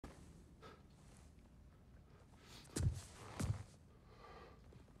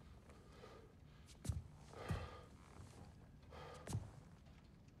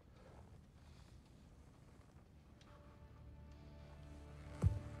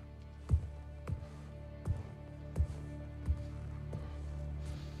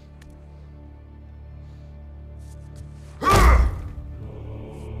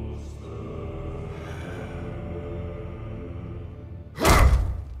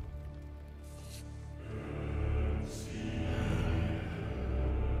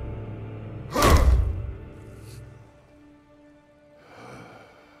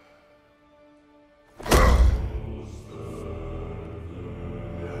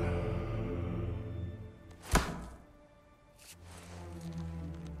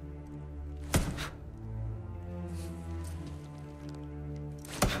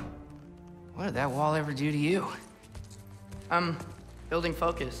What did that wall ever do to you? Building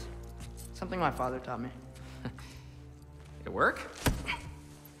focus. Something my father taught me. Did it work?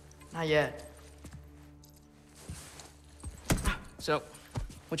 Not yet. So,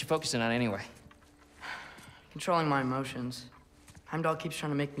 what you focusing on anyway? Controlling my emotions. Heimdall keeps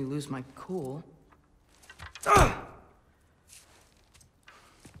trying to make me lose my cool. I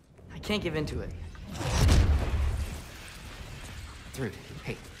can't give in to it. Thrud,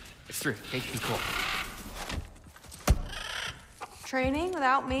 hey, it's Thrud. Hey, be cool. Training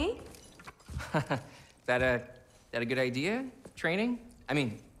without me? That a good idea? Training? I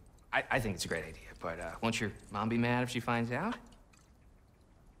mean, I think it's a great idea, but won't your mom be mad if she finds out?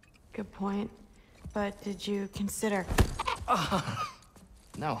 Good point. But did you consider...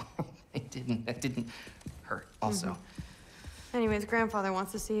 No, it didn't. That didn't hurt, also. Anyways, grandfather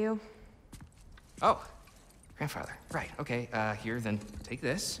wants to see you. Oh, grandfather. Right, okay. Here, then take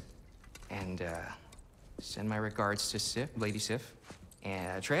this. And, send my regards to Sif, Lady Sif.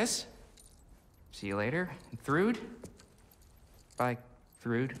 And, Tris? See you later. And Thrud? Bye,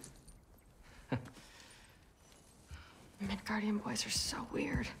 Thrud. Midgardian boys are so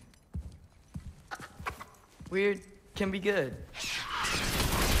weird. Weird can be good.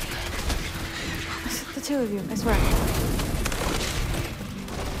 It's the two of you, I swear.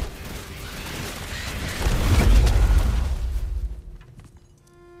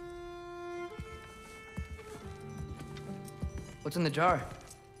 What's in the jar?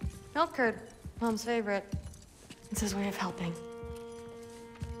 Milk curd, Mom's favorite. It's his way of helping.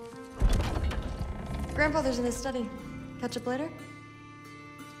 Grandfather's in his study. Catch up later?